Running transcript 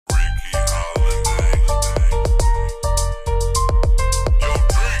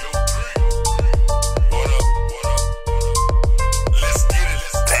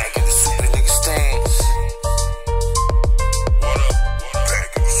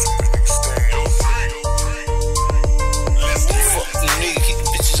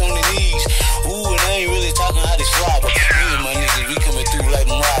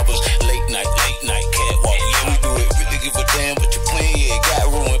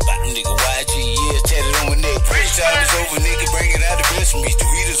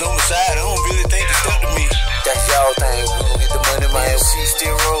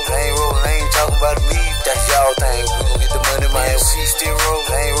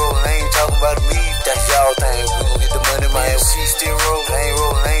about me. That's y'all thing. We gon' get the money, my MC still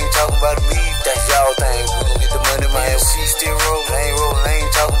rollin'. I ain't talking about me. That's y'all thing. We gon' get the money, my MC still rollin'. I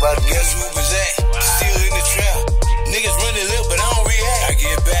ain't talking about me. Guess who was at? Still in the trap. Niggas running lip, but I don't react. I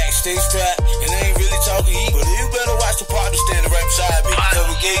get back, stay strapped.